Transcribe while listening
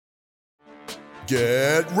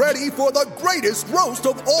Get ready for the greatest roast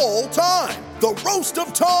of all time, the Roast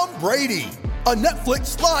of Tom Brady, a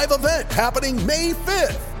Netflix live event happening May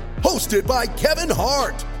 5th. Hosted by Kevin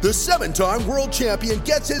Hart, the 7-time world champion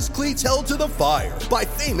gets his cleats held to the fire by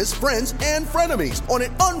famous friends and frenemies on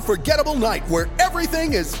an unforgettable night where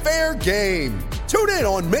everything is fair game. Tune in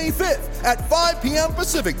on May 5th at 5 p.m.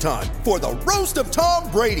 Pacific time for the Roast of Tom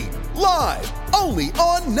Brady, live only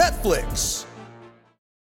on Netflix.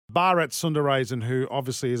 Bharat Sundaresan, who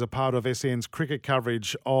obviously is a part of SEN's cricket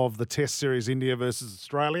coverage of the Test Series India versus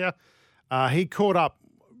Australia, he caught up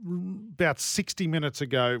about 60 minutes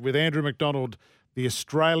ago with Andrew McDonald, the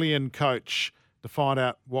Australian coach, to find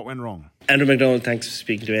out what went wrong. Andrew McDonald, thanks for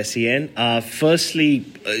speaking to SEN. Firstly,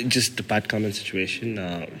 just the Pat Cummins situation,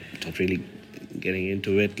 not really getting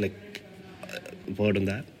into it, word on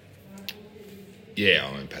that? Yeah,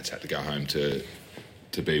 I mean, Pat's had to go home to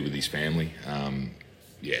be with his family.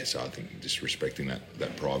 So I think just respecting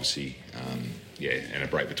that privacy, and a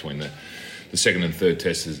break between the second and third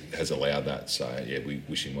test has allowed that. So, we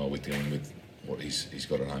wish him well with dealing with what he's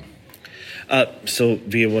got at home. So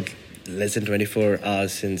we are, less than 24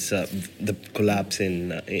 hours since the collapse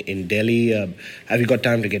in Delhi. Have you got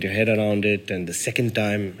time to get your head around it? And the second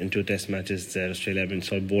time in 2 test matches that Australia have been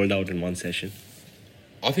sort of bowled out in one session.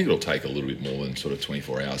 I think it'll take a little bit more than sort of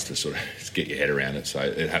 24 hours to sort of get your head around it. So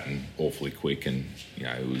it happened awfully quick, and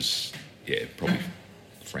it was probably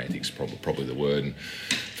frantic's probably the word, and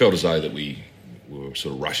felt as though that we were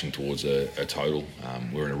sort of rushing towards a total.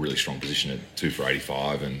 We were in a really strong position at 2 for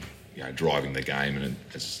 85, and driving the game, and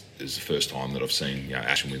it's the first time that I've seen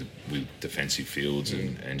action with defensive fields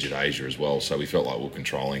and Jadeja as well. So we felt like we were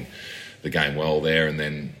controlling the game well there, and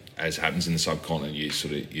then as happens in the subcontinent,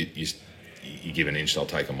 you give an inch, they'll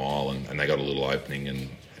take a mile, and they got a little opening, and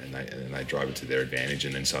they drove it to their advantage,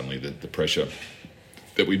 and then suddenly the pressure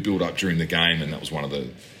that we built up during the game, and that was one of the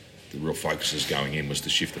real focuses going in, was to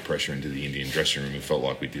shift the pressure into the Indian dressing room. We felt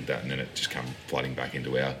like we did that, and then it just came flooding back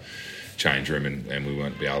into our change room, and we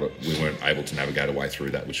weren't able to navigate our way through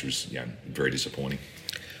that, which was very disappointing.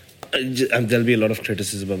 There'll be a lot of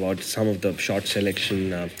criticism about some of the shot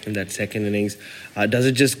selection in that second innings. Does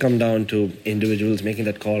it just come down to individuals making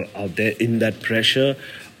that call out there in that pressure,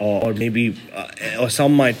 or maybe, or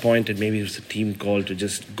some might point at maybe it was a team call to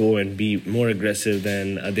just go and be more aggressive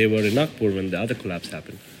than they were in Nagpur when the other collapse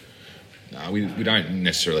happened? No, we don't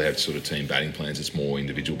necessarily have sort of team batting plans. It's more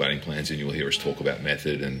individual batting plans, and you'll hear us talk about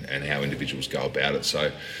method and how individuals go about it.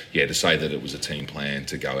 So, to say that it was a team plan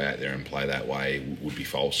to go out there and play that way would be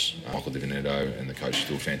false. Michael Di Veneto and the coach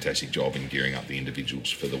do a fantastic job in gearing up the individuals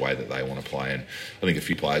for the way that they want to play. And I think a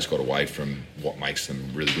few players got away from what makes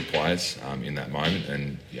them really good players in that moment.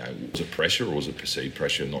 And, was it pressure or was it perceived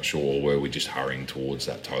pressure? I'm not sure. Or were we just hurrying towards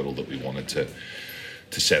that total that we wanted to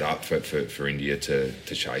set up for India to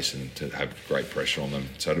chase and to have great pressure on them.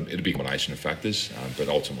 So it'd be a combination of factors, but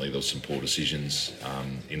ultimately there was some poor decisions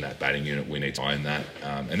in that batting unit. We need to own that.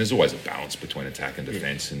 And there's always a balance between attack and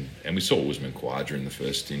defence. And we saw Usman Khawaja in the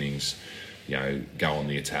first innings go on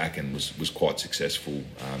the attack and was quite successful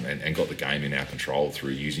and got the game in our control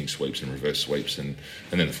through using sweeps and reverse sweeps. And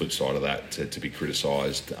then the flip side of that, to be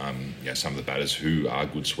criticised, some of the batters who are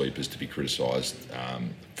good sweepers to be criticised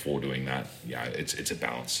for doing that. It's a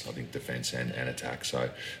balance, I think, defence and attack. So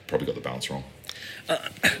probably got the balance wrong.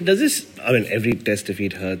 Does this, every test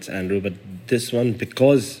defeat hurts, Andrew, but this one,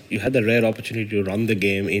 because you had the rare opportunity to run the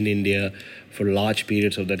game in India for large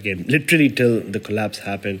periods of that game, literally till the collapse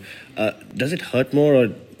happened, does it hurt more, or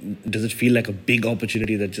does it feel like a big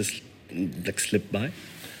opportunity that just slipped by?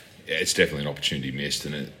 Yeah, it's definitely an opportunity missed,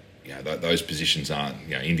 and those positions aren't,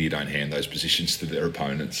 India don't hand those positions to their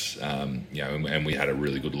opponents, and we had a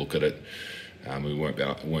really good look at it. We weren't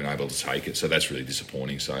able to take it, so that's really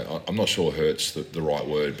disappointing. So I'm not sure hurt's the right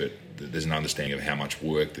word, but there's an understanding of how much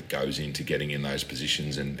work that goes into getting in those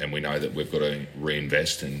positions, and we know that we've got to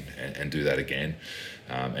reinvest and do that again.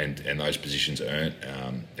 And those positions earn,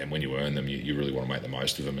 and when you earn them, you really want to make the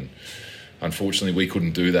most of them. And unfortunately, we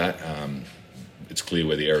couldn't do that. It's clear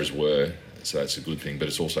where the errors were, so that's a good thing, but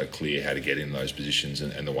it's also clear how to get in those positions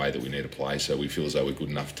and the way that we need to play. So we feel as though we're good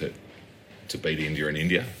enough to beat India in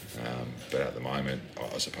India, but at the moment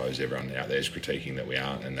I suppose everyone out there is critiquing that we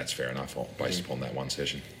aren't, and that's fair enough based upon that one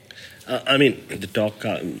session. The talk,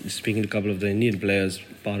 speaking to a couple of the Indian players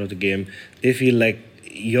part of the game, they feel like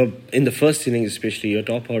in the first innings especially, your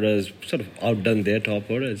top order has sort of outdone their top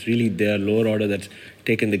order. It's really their lower order that's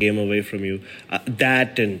taken the game away from you.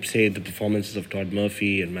 That and, say, the performances of Todd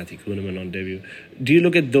Murphy and Matthew Kuhneman on debut. Do you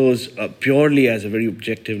look at those purely as a very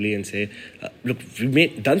objectively and say, look,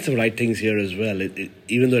 we've done some right things here as well,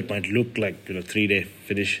 even though it might look like 3-day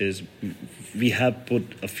finishes we have put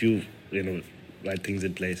a few, right things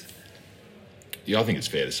in place? Yeah, I think it's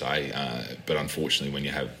fair to say. But unfortunately, when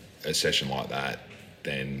you have a session like that,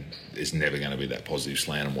 then there's never going to be that positive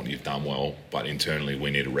slant on what you've done well. But internally, we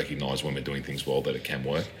need to recognise when we're doing things well that it can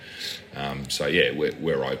work. So yeah,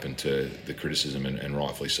 we're open to the criticism, and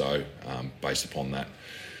rightfully so, based upon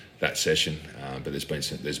that session. But there's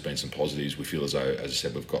been some positives. We feel as though, as I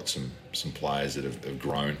said, we've got some players that have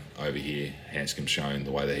grown over here. Hanscom's shown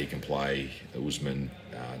the way that he can play. Usman,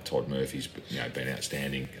 Todd Murphy's been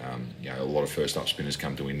outstanding. A lot of first up spinners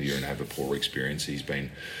come to India and have a poor experience. He's been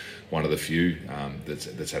one of the few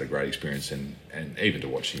that's had a great experience, and even to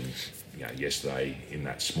watch him yesterday in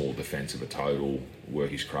that small defence of a total, work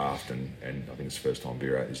his craft, and I think it's the first time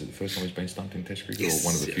Virat, is it the first time he's been stumped in Test cricket, yes, or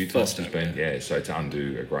one of the few times he's been? Yeah, so to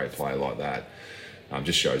undo a great player like that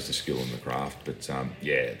just shows the skill and the craft.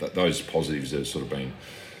 But those positives have sort of been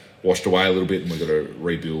washed away a little bit, and we've got to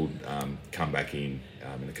rebuild, come back in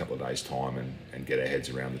a couple of days' time and get our heads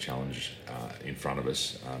around the challenge in front of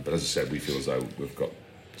us. But as I said, we feel as though we've got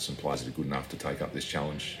some players that are good enough to take up this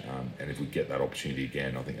challenge, and if we get that opportunity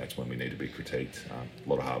again, I think that's when we need to be critiqued. A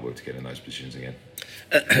lot of hard work to get in those positions again.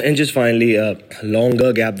 And just finally, a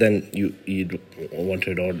longer gap than you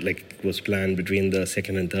wanted or was planned between the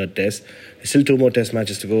second and third test. Still 2 more test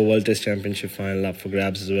matches to go. World Test Championship final up for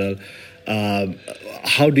grabs as well.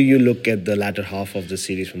 How do you look at the latter half of the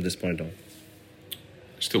series from this point on?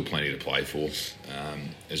 Still plenty to play for.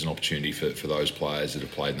 There's an opportunity for those players that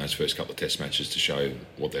have played in those first couple of test matches to show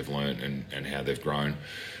what they've learned and how they've grown.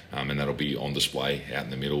 And that'll be on display out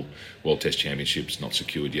in the middle. World Test Championship's not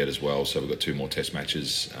secured yet as well, so we've got 2 more test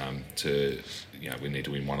matches we need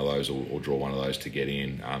to win one of those or draw one of those to get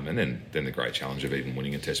in. And then the great challenge of even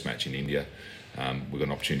winning a test match in India. We've got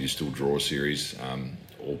an opportunity to still draw a series,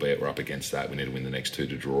 albeit we're up against that. We need to win the next 2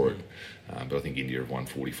 to draw it. But I think India have won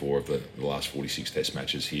 44 of the last 46 test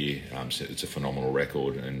matches here. So it's a phenomenal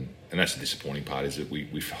record, and that's the disappointing part, is that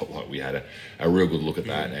we felt like we had a real good look at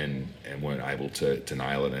that and weren't able to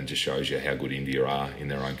nail it, and just shows you how good India are in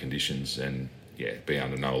their own conditions. And be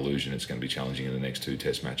under no illusion it's going to be challenging in the next 2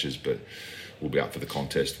 test matches, but we'll be up for the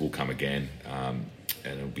contest. We'll come again, and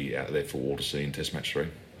it'll be out there for all to see in test match 3.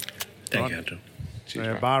 Thank you, Andrew.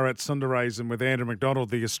 Bharat Sundaresan with Andrew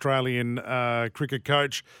McDonald, the Australian cricket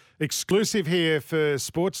coach. Exclusive here for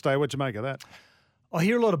Sports Day. What'd you make of that? I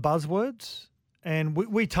hear a lot of buzzwords, and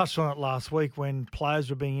we touched on it last week when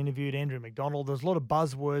players were being interviewed. Andrew McDonald, there's a lot of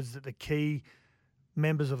buzzwords that the key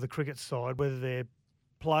members of the cricket side, whether they're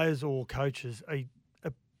players or coaches,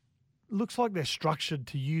 looks like they're structured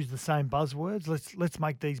to use the same buzzwords. Let's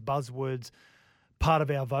make these buzzwords part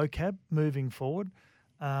of our vocab moving forward.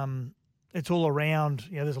 It's all around,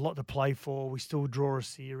 there's a lot to play for. We still draw a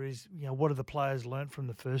series. What have the players learnt from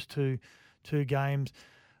the first two games?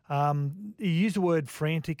 You use the word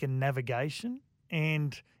frantic and navigation.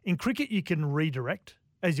 And in cricket, you can redirect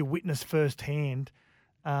as you witness firsthand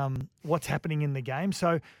what's happening in the game.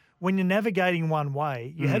 So when you're navigating one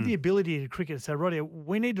way, you have the ability to cricket to say, right,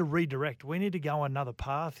 we need to redirect. We need to go another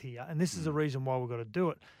path here. And this is the reason why we've got to do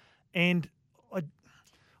it. And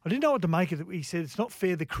I didn't know what to make of it. He said it's not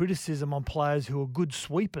fair, the criticism on players who are good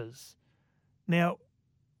sweepers. Now,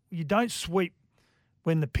 you don't sweep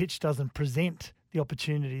when the pitch doesn't present the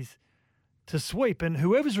opportunities to sweep. And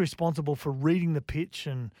whoever's responsible for reading the pitch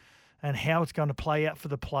and how it's going to play out for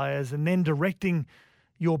the players and then directing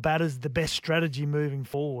your batters the best strategy moving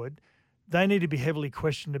forward, they need to be heavily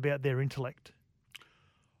questioned about their intellect.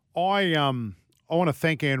 I want to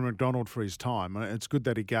thank Andrew McDonald for his time. It's good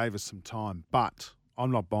that he gave us some time, but I'm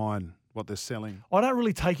not buying what they're selling. I don't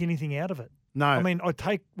really take anything out of it. No. I mean, I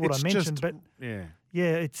take what I mentioned, but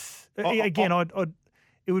it's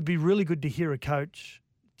it would be really good to hear a coach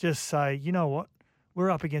just say, you know what, we're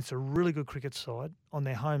up against a really good cricket side on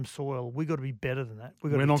their home soil. We've got to be better than that.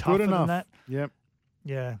 We're not tougher good enough than that. Yep.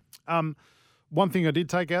 Yeah. One thing I did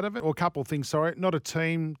take out of it, or a couple of things, sorry, not a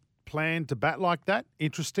team plan to bat like that.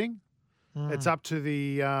 Interesting. It's up to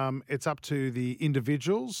the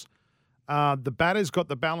individuals. The batters got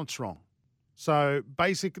the balance wrong. So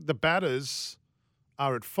the batters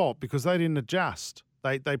are at fault because they didn't adjust.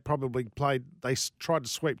 They probably tried to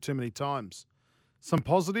sweep too many times. Some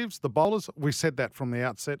positives, the bowlers, we said that from the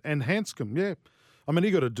outset. And Hanscom, I mean,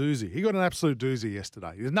 he got a doozy. He got an absolute doozy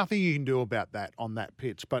yesterday. There's nothing you can do about that on that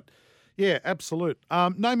pitch. But, absolute.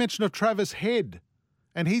 No mention of Travis Head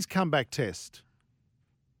and his comeback test.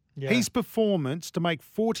 Yeah. His performance to make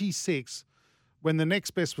 46 when the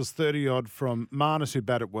next best was 30-odd from Marnus, who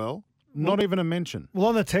batted well. Not even a mention. Well,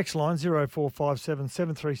 on the text line, 0457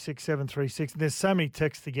 736 736, there's so many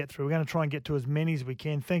texts to get through. We're going to try and get to as many as we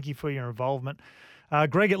can. Thank you for your involvement.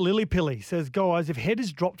 Greg at Lillypilly says, guys, if Head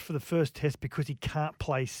is dropped for the first test because he can't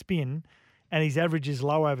play spin and his average is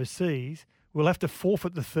low overseas, we'll have to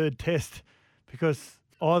forfeit the third test because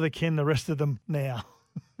either can the rest of them now.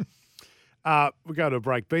 We go to a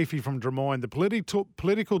break. Beefy from Drummoyne. The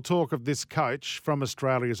political talk of this coach from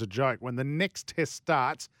Australia is a joke. When the next test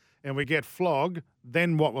starts and we get flogged,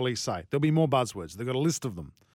 then what will he say? There'll be more buzzwords. They've got a list of them.